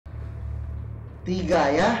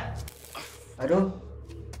3 ya. Aduh.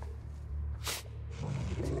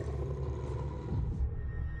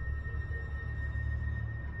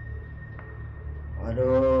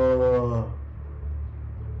 Aduh.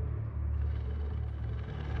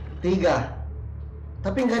 3.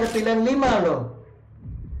 Tapi nggak ada pilihan 5 loh.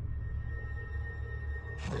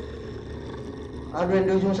 Aduh, yang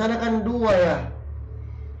di ujung sana kan 2 ya.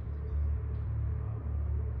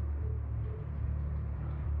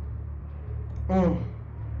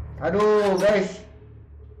 Aduh guys.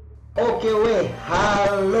 Oke weh,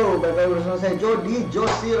 halo, balik lagi bersama saya Jody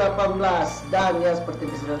Josi 18. Dan ya seperti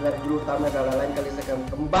bisa dari judul utama dan lain kali saya akan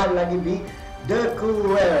kembali lagi di The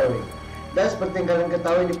Quarry. Dan seperti yang kalian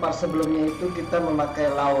ketahui di part sebelumnya itu kita memakai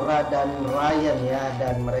Laura dan Ryan ya.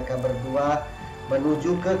 Dan mereka berdua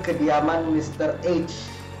menuju ke kediaman Mr. H,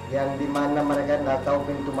 yang dimana mereka nggak tahu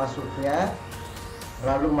pintu masuknya.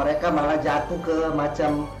 Lalu mereka malah jatuh ke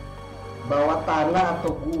macam bawah tanah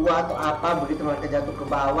atau gua atau apa begitu, mereka jatuh ke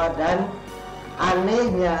bawah. Dan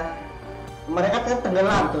anehnya mereka kan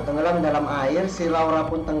tenggelam dalam air. Si Laura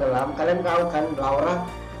pun tenggelam. Kalian tahu kan Laura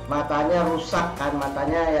matanya rusak kan,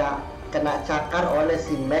 matanya ya kena cakar oleh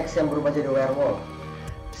si Max yang berubah jadi werewolf.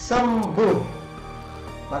 Sembuh.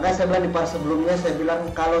 Maka saya bilang di part sebelumnya, saya bilang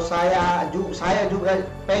kalau saya juga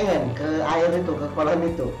pengen ke air itu, ke kolam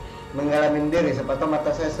itu, menggalamin diri, siapa tahu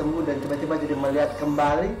mata saya sembuh dan tiba-tiba jadi melihat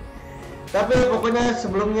kembali. Tapi pokoknya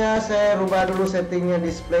sebelumnya saya rubah dulu settingnya,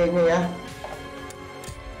 displaynya ya.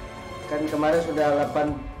 Kan kemarin sudah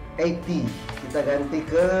 880, kita ganti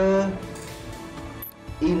ke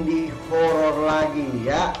indie horror lagi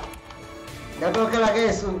ya. Tapi oke lah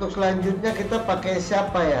guys, untuk selanjutnya kita pakai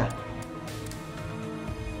siapa ya?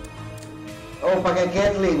 Oh, pakai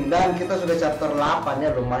Caitlin, dan kita sudah chapter 8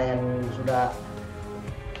 ya, sudah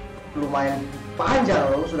lumayan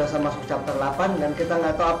panjang loh, sudah masuk chapter 8 dan kita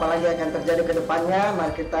nggak tahu apa lagi akan terjadi ke depannya.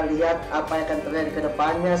 Mari kita lihat apa yang akan terjadi ke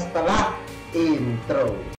depannya setelah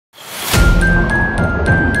intro.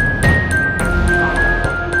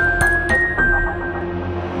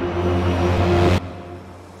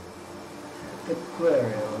 The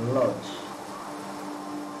Quarry Lodge.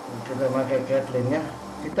 Kita pakai Caitlin ya.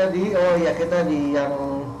 Kita di yang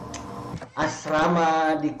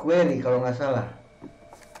asrama di Quarry kalau nggak salah.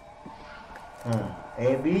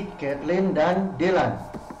 Abby, Caitlin, dan Dylan.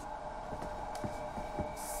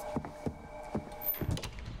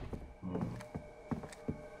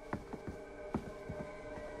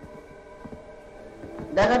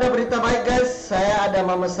 Dan ada berita baik guys, saya ada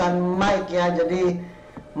memesan mic ya, jadi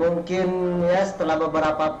mungkin ya setelah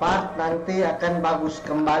beberapa part nanti akan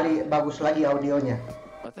bagus lagi audionya.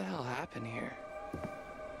 What the hell happened here?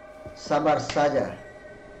 Sabar saja.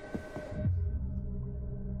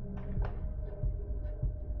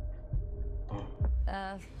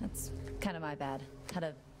 That's kind of my bad. Had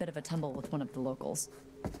a bit of a tumble with one of the locals.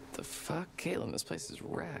 The fuck? Caitlin, this place is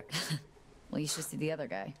wrecked. Well, you should see the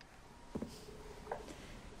other guy.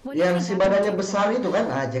 Yang si badannya besar itu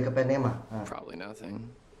kan? Jacob and Emma. Probably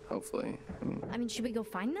nothing. Hopefully. I mean, should we go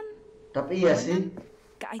find them? Tapi iya sih.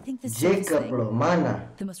 I think this Jacob loh,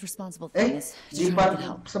 mana? The most responsible thing is di part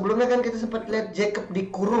sebelumnya kan kita sempat lihat Jacob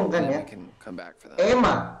dikurung kan ya? Come back for that.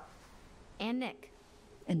 Emma. And Nick.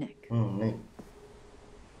 And Nick. Nick.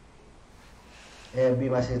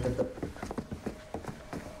 Abby masih tetap.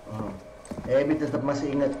 Abby tetap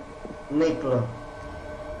masih ingat Nick loh.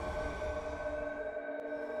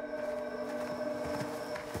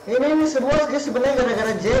 Ini semua guys sebenarnya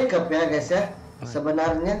gara-gara Jacob ya guys ya.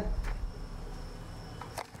 Sebenarnya.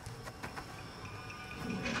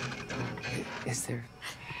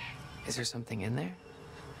 Is there something in there?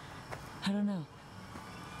 I don't know.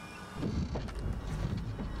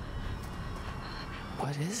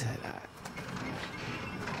 What is it?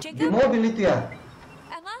 Di mobil itu ya.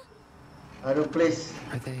 Emma? Aduh please.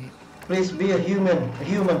 Please be a human.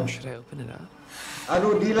 Should I open it up?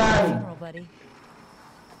 Aduh Dylan. Funeral buddy.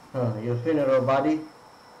 Your funeral buddy.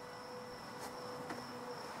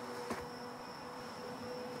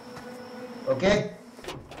 Okay.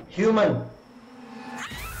 Human.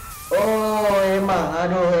 Oh Emma.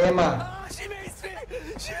 Aduh Emma. She makes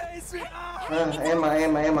me.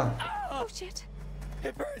 Emma. Oh shit.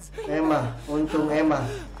 It burns. Emma, untung Emma.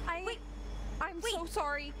 I'm so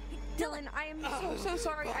sorry. Dylan, I am so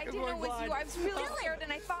sorry. I didn't know it was you. I was really scared and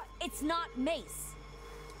I thought It's not mace.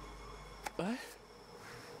 What?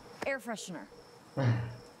 Air freshener.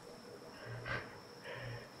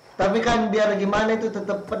 Tapi kan biar gimana itu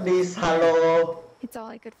tetap pedis. Halo. it's all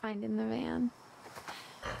I could find in the van.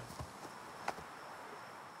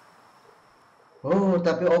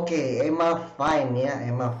 Tapi oke, Emma fine ya,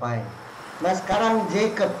 Emma fine. Nah sekarang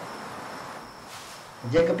Jacob.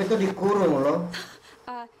 Jacob itu dikurung loh.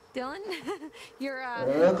 Dylan, you're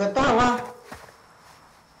Ketawa.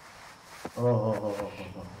 Oh.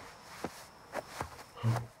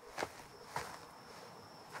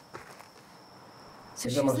 So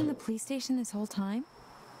she was in the police station this whole time?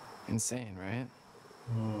 Insane, right?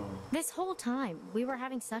 This whole time, we were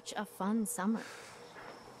having such a fun summer.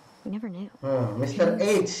 We never knew. Mr.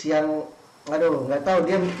 H yang, aduh, nggak tahu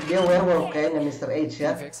dia werewolf kayaknya Mr. H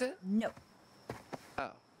ya. Can you fix it? No,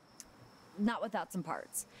 Oh. not without some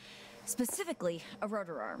parts. Specifically, a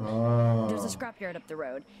rotor arm. There's a scrapyard up the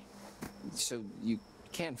road. So you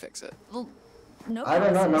can fix it. Well, no I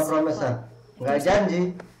don't know, no promise but nggak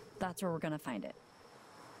janji. that's where we're gonna find it.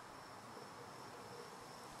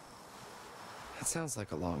 That sounds like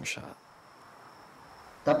a long shot.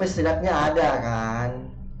 Tapi setidaknya ada kan.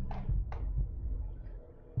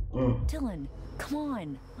 Dylan, come on.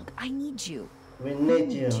 Look, I need you. We need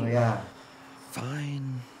you, ya.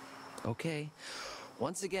 Fine. Okay.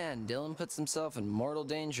 Once again, Dylan puts himself in mortal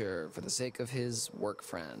danger for the sake of his work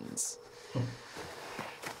friends.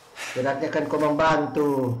 Setidaknya kan kau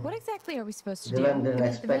membantu. What exactly are we supposed to do? Dylan didn't The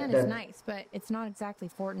expect van is that. nice, but it's not exactly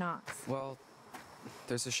Fort Knox. Well,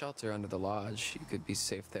 there's a shelter under the lodge. You could be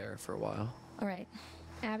safe there for a while. All right,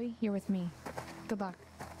 Abby, you're with me. Good luck.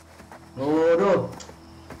 Waduh.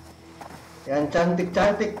 Yang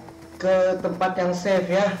cantik-cantik ke tempat yang safe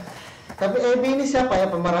ya. Tapi Abby ini siapa ya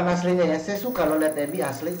pemeran aslinya ya? Saya suka lo lihat Abby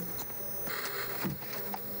asli.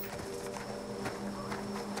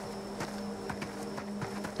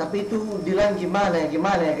 Tapi itu Dylan gimana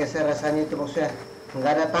ya guys, saya rasanya itu maksudnya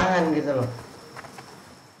nggak ada tangan gitu loh.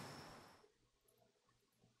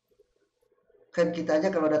 Kan kita aja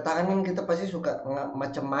kalau ada tangan kan kita pasti suka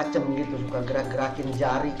macem-macem gitu, suka gerak-gerakin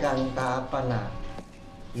jari kan, entah apa. Nah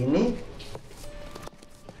ini,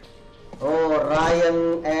 oh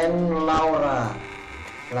Ryan and Laura,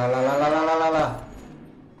 lah.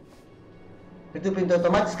 Itu pintu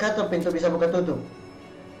otomatis kah atau pintu bisa buka tutup?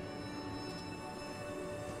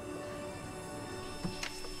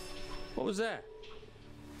 What was that?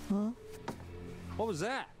 Huh? What was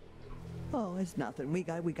that? Oh, it's nothing. We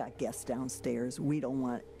got guests downstairs. We don't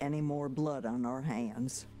want any more blood on our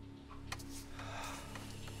hands.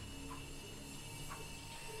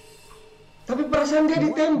 Tapi perasaan dia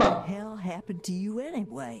ditembak. What the hell happened to you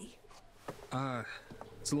anyway?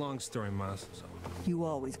 It's a long story, Mas. So, You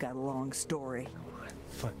always got a long story.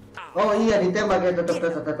 fine. Oh iya ditembak ya,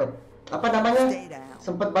 tetap. Apa namanya? Stay down.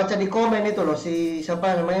 Sempat baca di komen itu loh, si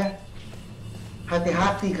siapa namanya?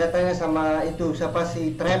 Hati-hati katanya sama itu siapa,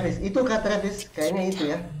 si Travis. Itu kah Travis? Kayaknya itu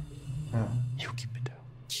ya. Nah. You keep it down.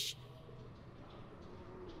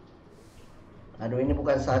 Aduh, ini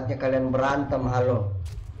bukan saatnya kalian berantem, halo.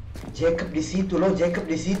 Jacob di situ loh, Jacob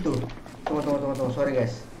di situ. Tunggu. Sorry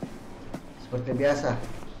guys. Seperti biasa.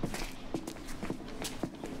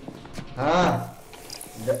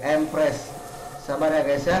 The Empress. Sabar ya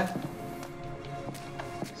guys ya.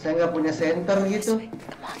 Saya nggak punya center gitu.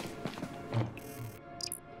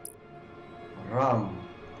 Ram.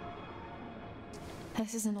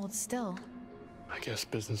 This isn't old still. I guess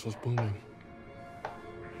business was booming.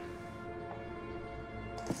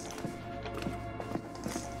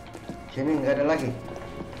 Sini nggak ada lagi.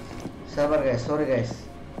 Sabar guys, sorry guys.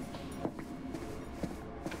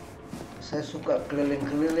 Saya suka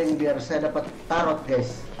keliling-keliling biar saya dapat tarot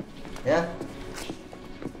guys. Ya.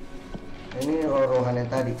 Ini ruangan yang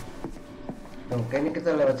tadi. Tuh, kayaknya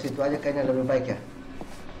kita lewat situ aja kayaknya lebih baik ya.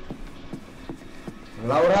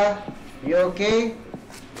 Laura, you okay?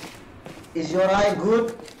 Is your eye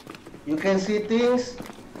good? You can see things?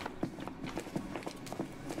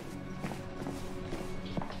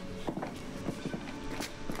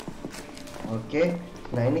 Oke.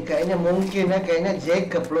 Nah, ini kayaknya mungkin ya, kayaknya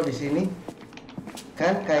Jacob loh di sini.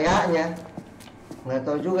 Kan kayaknya. Nggak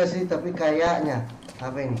tahu juga sih, tapi kayaknya.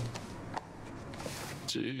 Apa ini?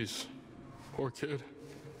 Jeez. Poor kid.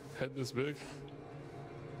 Head this big.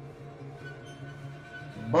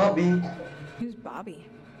 Bobby. Who's Bobby?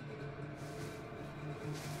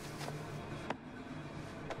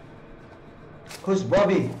 Who's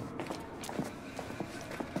Bobby?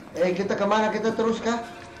 Kita kemana? Kita terus kah?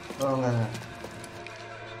 Oh, enggak.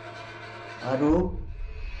 Aduh.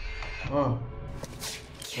 Oh.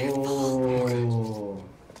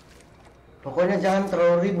 Pokoknya jangan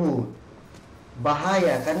terlalu ribut.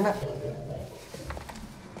 Bahaya karena.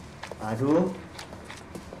 Aduh.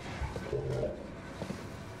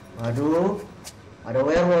 Ada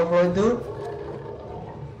werewolf lo itu.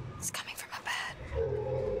 It's coming from a bed.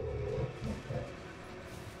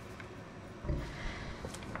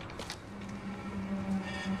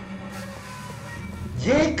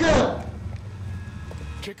 Jacob.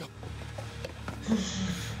 Jacob.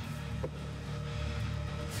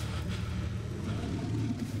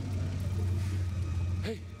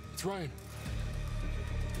 Hey, it's Ryan.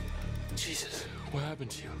 Jesus, what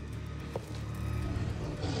happened to you?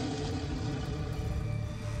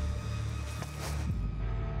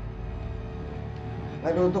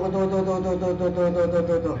 Aduh, tuh.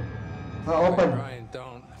 Open. Ryan,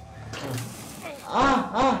 don't.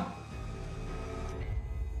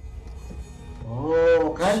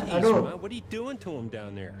 Oh, kan? Jeez, Aduh. Ma, what are you doing to him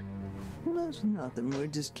down there? Well, there's nothing. We're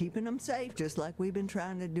just keeping them safe, just like we've been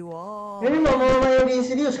trying to do all. Ini mama yang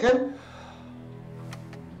serius kan?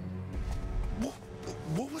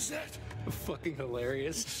 What was that? Fucking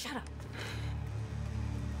hilarious. Shut up.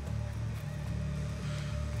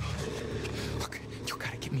 Look, you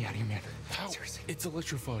gotta get me out of here, man. How? Seriously. It's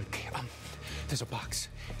electrified. Okay, there's a box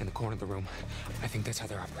in the corner of the room. I think that's how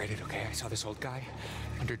they're operated, okay? I saw this old guy,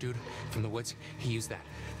 hunter dude from the woods. He used that.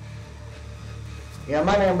 Yang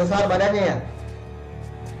mana yang besar badannya ya?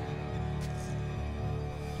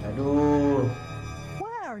 Aduh.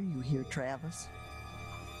 Why are you here, Travis?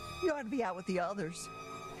 You ought to be out with the others.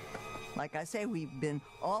 Like I say, we've been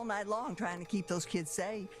all night long trying to keep those kids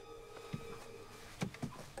safe.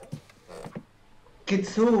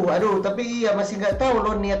 Kitsu, aduh, tapi iya masih nggak tahu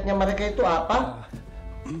loh niatnya mereka itu apa.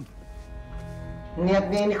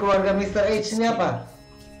 Niatnya ini keluarga Mr. H ini apa?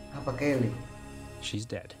 Apa Kelly? She's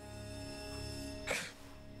dead.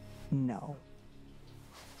 No.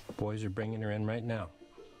 Boys are bringing her in right now.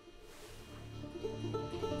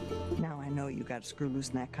 Now I know you got to screw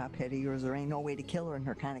loose in that cop head of yours. There ain't no way to kill her in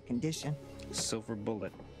her kind of condition. Silver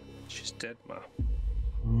bullet. She's dead, Ma.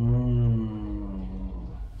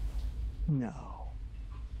 No.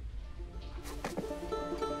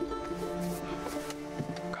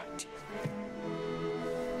 God damn.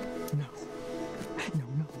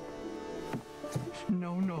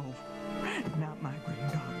 No. No. Not my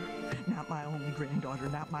granddaughter. Not my only granddaughter.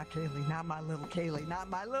 Not my Kaylee. Not my little Kaylee. Not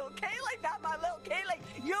my little Kaylee. Not my little Kaylee.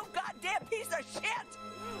 You goddamn piece of shit.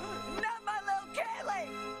 Not my little Kaylee.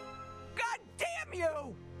 God damn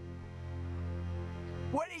you.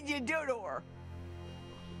 What did you do to her?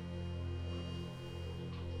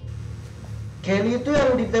 Kelly itu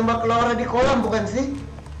yang ditembak Laura di kolam bukan sih?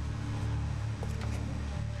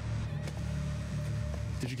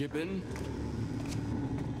 Did you get bitten?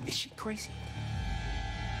 Is she crazy?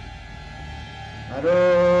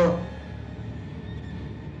 Aduh.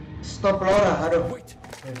 Stop Laura, aduh. Wait.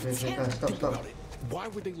 Stop.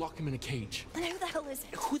 Why would they lock him in a cage? Then who the hell is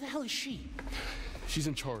it? Who the hell is she? She's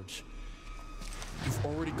in charge. You've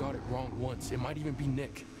already got it wrong once. It might even be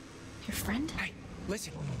Nick. Your friend? Hey,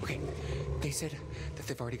 listen. Okay, they said that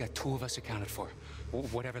they've already got 2 of us accounted for.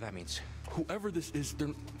 Whatever that means. Whoever this is,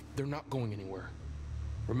 they're not going anywhere.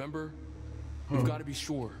 Remember? We've got to be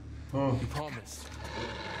sure. You promised.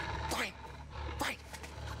 Fine.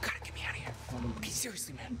 Gotta get me out of here. Okay,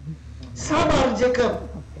 seriously, man. Sabar, Jacob.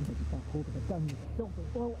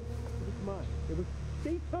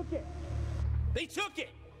 They took it!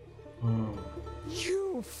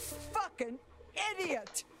 You fucking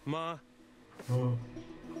idiot. Ma.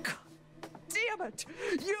 God damn it!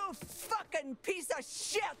 You fucking piece of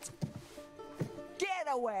shit! Get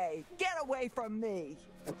away! Get away from me!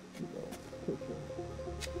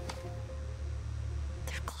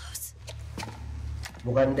 They're close.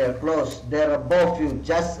 Bukan they're close, they're above you,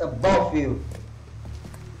 just above you.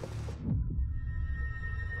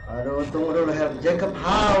 Aduh, tunggu dulu, help Jacob,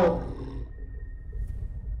 how?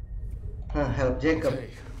 Help Jacob.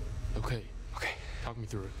 Okay. Talk me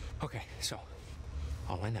through it. Okay, so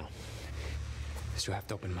all I know is you have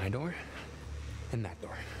to open my door and that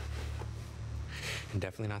door. And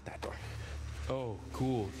definitely not that door. Oh,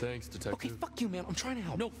 cool. Thanks, detective. Okay, fuck you, man. I'm trying to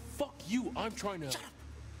help. No, fuck you. I'm trying to help.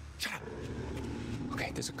 Shut up.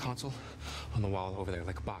 Okay, there's a console on the wall over there,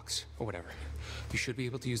 like a box or whatever. You should be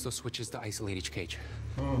able to use those switches to isolate each cage.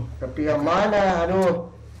 Tapi yang mana?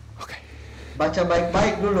 Aduh. Okay. Baca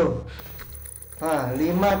baik-baik dulu. 5,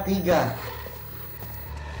 3.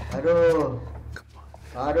 Aduh.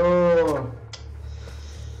 Aduh.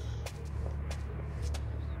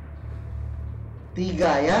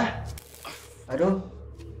 3 ya. Aduh.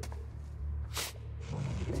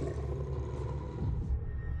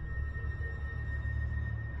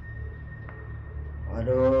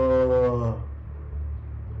 Aduh.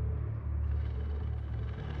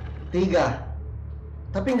 3.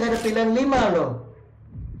 Tapi nggak ada pilihan 5 loh.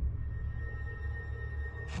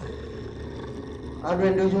 Aduh,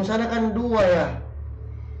 yang di ujung sana kan 2 ya.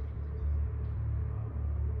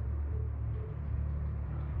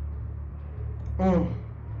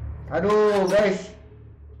 Aduh, guys.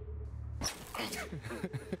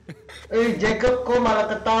 Jacob kok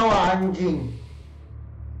malah ketawa anjing.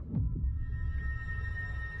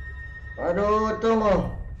 Aduh,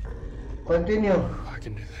 tunggu. Continue. I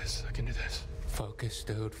can do this. I can do this. Focus,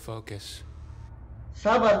 dude. Focus.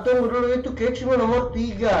 Sabar, tunggu dulu, itu kayak cuma nomor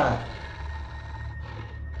 3.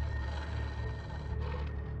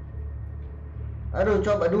 Aduh,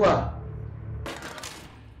 coba 2,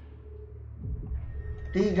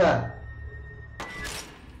 3.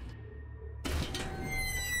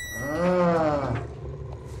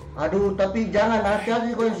 Aduh, tapi jangan,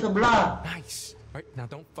 hati-hati kau yang sebelah. Nice. All right, now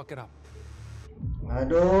don't fuck it up.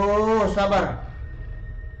 Aduh, sabar.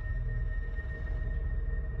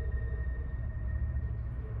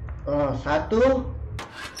 Oh, 1,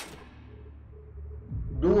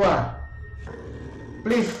 2.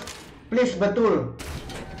 Please, betul.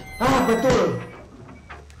 Betul.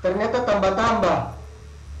 Ternyata tambah-tambah.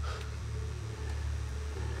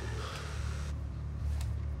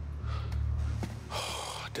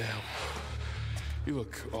 Oh, damn. You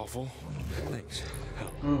look awful. Thanks.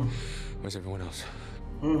 Hal. Where's everyone else?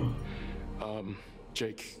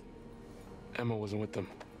 Jake. Emma wasn't with them.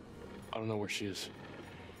 I don't know where she is.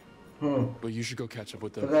 But you should go catch up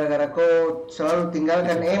with them. Gara-gara kau selalu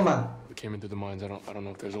tinggalkan Emma. We came into the mines. I don't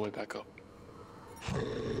know if there's a way back up.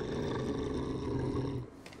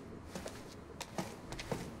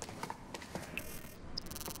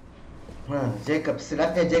 Jacob,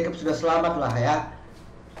 setidaknya Jacob sudah selamat lah ya.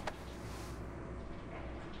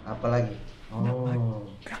 Apalagi?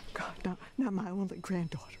 Not my only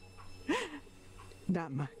granddaughter. Not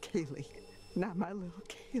my Kaylee. Not my little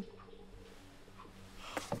Kaylee.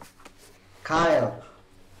 Kyle.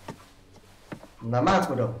 Nama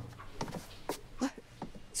aku dong. What?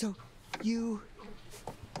 So, you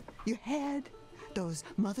had those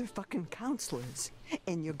motherfucking counselors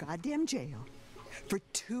in your goddamn jail for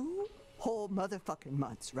 2 whole motherfucking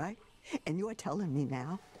months, right? And you're telling me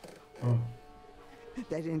now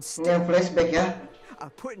that instead flashback ya,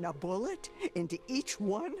 of putting a bullet into each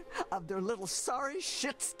one of their little sorry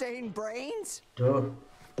shit-stained brains? Tuh,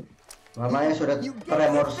 mamanya sudah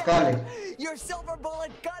tremor sekali. Your silver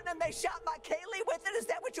bullet gun and they shot my Kaylee with it? Is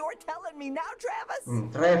that what you're telling me now, Travis?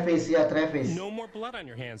 Travis. No more blood on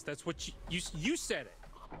your hands. That's what you said it.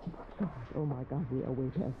 Oh my God, we are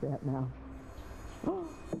way past that now.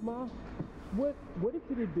 Ma, what if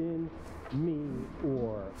it had been me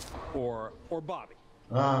or Bobby?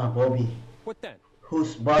 Bobby. What then?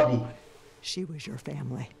 Who's Bobby? She was your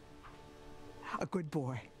family. A good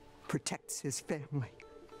boy protects his family.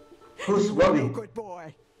 Who's Bobby? A good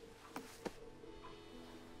boy.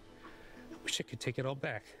 I wish I could take it all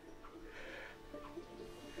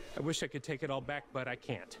back. But I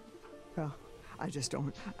can't. Well, I just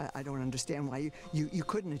don't. I don't understand why you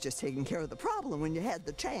couldn't have just taken care of the problem when you had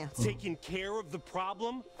the chance. Taking care of the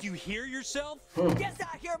problem? Do you hear yourself? Yes,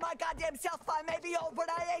 I hear my goddamn self. I may be old, but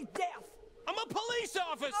I ain't deaf. I'm a police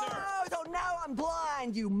officer! Oh, so now I'm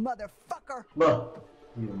blind, you motherfucker.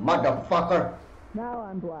 You motherfucker. Now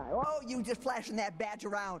I'm blind. Oh, you just flashing that badge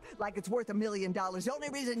around like it's worth $1 million. The only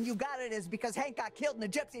reason you got it is because Hank got killed in a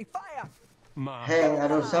gypsy fire. Mom. Hey,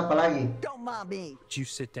 aduh, siapa lagi? Don't mom me. Would you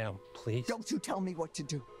sit down, please? Don't you tell me what to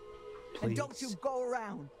do. Please. And don't you go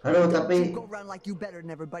around. Aduh, Don't tapi you go around like you better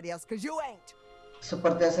than everybody else, because you ain't.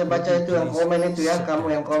 seperti yang saya baca itu yang komen itu ya,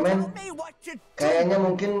 kamu yang komen, kayaknya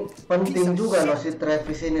mungkin penting juga loh si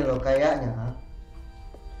Travis ini loh, kayaknya.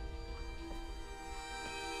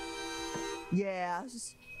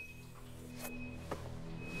 Yes.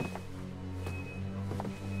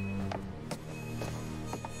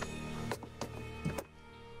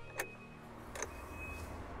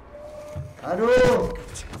 Aduh.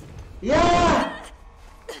 Ya.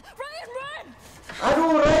 Ryan!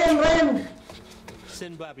 Aduh, Ryan.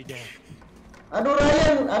 Send Bobby down. Aduh,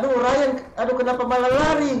 Ryan. Aduh, kenapa malah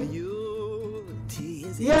lari?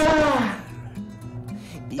 Ya.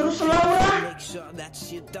 Terus Laura.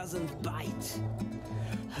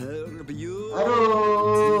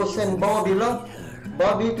 Aduh, send Bobby loh.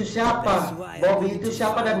 Bobby itu siapa?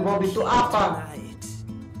 Dan Bobby itu apa?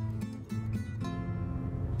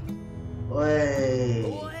 Woi,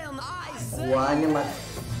 guanya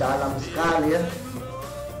dalam sekali ya.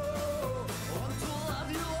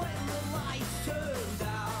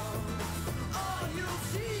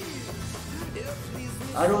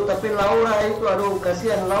 Aduh, tapi Laura itu, aduh,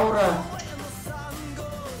 kasihan Laura.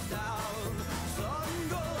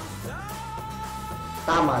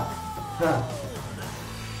 Tamat.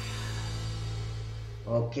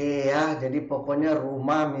 Oke ya, jadi pokoknya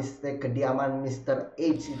rumah kediaman Mr.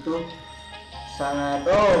 H itu sangat,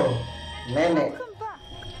 nenek.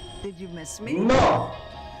 Did you miss me? No.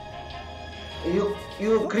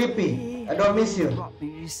 You creepy. I don't miss you. Brought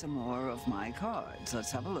me some more of my cards.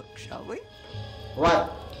 Let's have a look, shall we?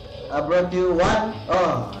 What? I brought you 1.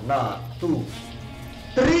 Oh, no. 2.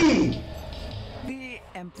 3. The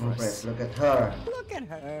Empress. Look at her. Look at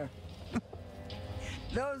her.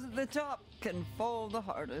 Those at the top can fall the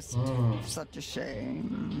hardest. Such a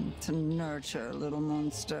shame to nurture little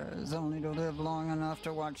monsters, only to live long enough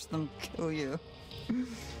to watch them kill you.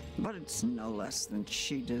 But it's no less than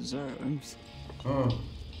she deserves.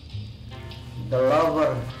 The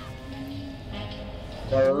lover.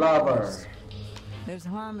 The lover. There's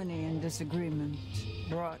harmony and disagreement,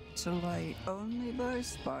 brought to light only by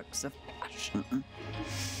sparks of passion.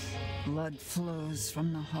 Blood flows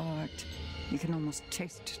from the heart. You can almost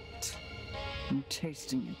taste it. And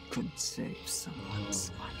tasting it could save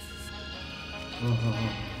someone's life.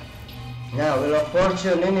 Ya, Wheel of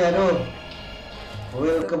Fortune ini, aduh.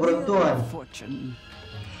 Wheel keberuntungan. Fortune.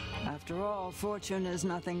 After all, fortune is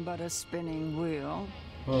nothing but a spinning wheel.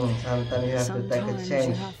 Sometimes you have to take a Sometimes chance.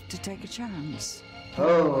 you have to take a chance. It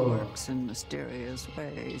Oh. works in mysterious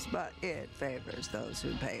ways, but it favors those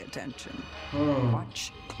who pay attention.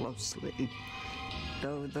 Watch closely.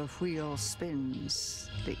 Though the wheel spins,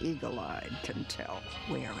 the eagle-eyed can tell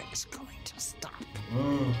where it's going to stop.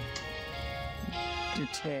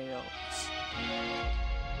 Details.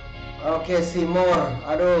 Oke, Seymour.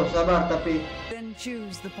 Aduh, sabar tapi. Then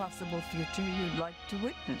choose the possible future you'd like to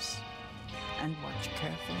witness. And watch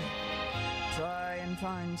carefully. Try and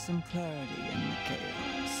find some clarity in the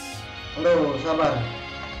chaos. Aduh, sabar.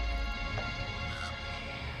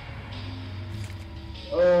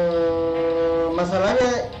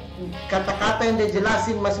 Masalahnya kata-kata yang dia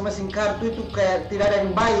jelasin masing-masing kartu itu kayak tidak ada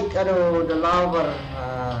yang baik. Aduh, the lover.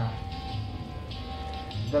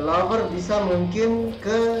 The lover bisa mungkin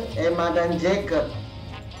ke Emma dan Jacob.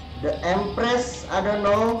 The Empress, I don't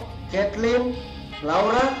know, Kathleen,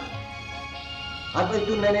 Laura, atau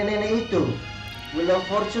itu nenek-nenek itu. Wheel of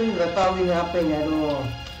Fortune nggak tahu ini apa ini, aduh.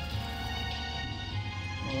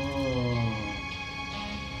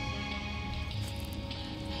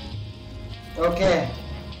 Oke.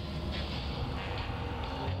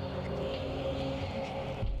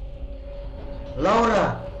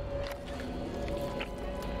 Laura.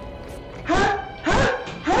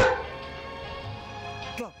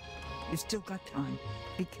 Go. You still got time.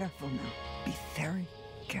 Be careful now. Be very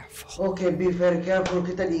careful. Oke, be very careful.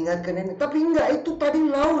 Kita diingatkan ini. Tapi enggak, itu tadi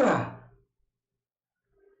Laura.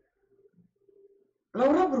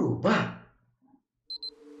 Laura berubah.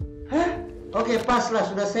 Hah? Oke, pas lah.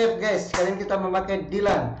 Sudah save, guys. Kalian kita memakai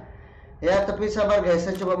Dylan. Ya, tapi sabar, guys.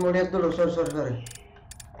 Saya coba mau lihat dulu. Sorry.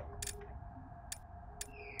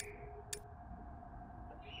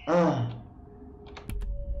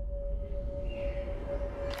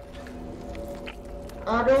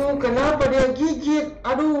 Aduh, kenapa dia gigit?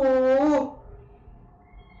 Aduh.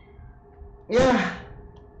 Ya.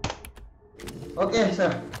 Oke,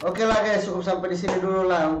 sir. Oke lah, guys. Cukup sampai di sini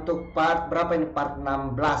dulu lah untuk part berapa ini? Part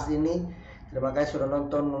 16 ini. Terima kasih sudah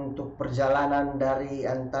nonton untuk perjalanan dari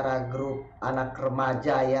antara grup anak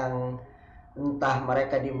remaja yang entah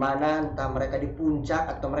mereka di mana, entah mereka di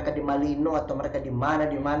puncak atau mereka di Malino atau mereka di mana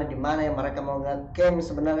yang mereka mau nge-camp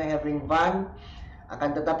sebenarnya having fun.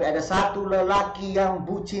 Akan tetapi ada satu lelaki yang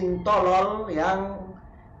bucin tolol yang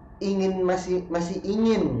masih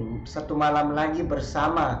ingin satu malam lagi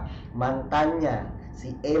bersama mantannya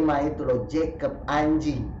si Emma itu loh, Jacob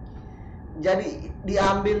anjing. Jadi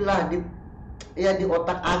diambillah di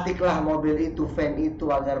otak-atik lah mobil itu, van itu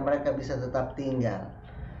agar mereka bisa tetap tinggal.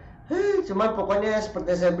 Cuman pokoknya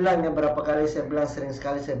seperti saya bilang ya, sering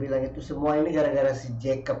sekali saya bilang itu semua ini gara-gara si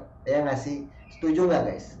Jacob, ya nggak sih? Setuju nggak,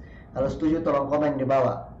 guys? Kalau setuju tolong komen di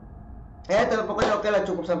bawah. Ya, tapi pokoknya oke lah,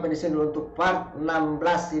 cukup sampai di sini dulu untuk part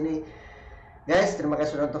 16 ini. Guys, terima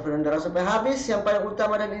kasih sudah nonton video dari sampai habis. Yang paling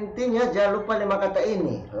utama dan intinya, jangan lupa 5 kata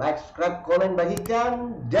ini: like, subscribe, komen,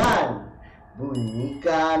 bagikan, dan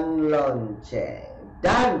bunyikan lonceng.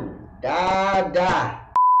 Dan dadah.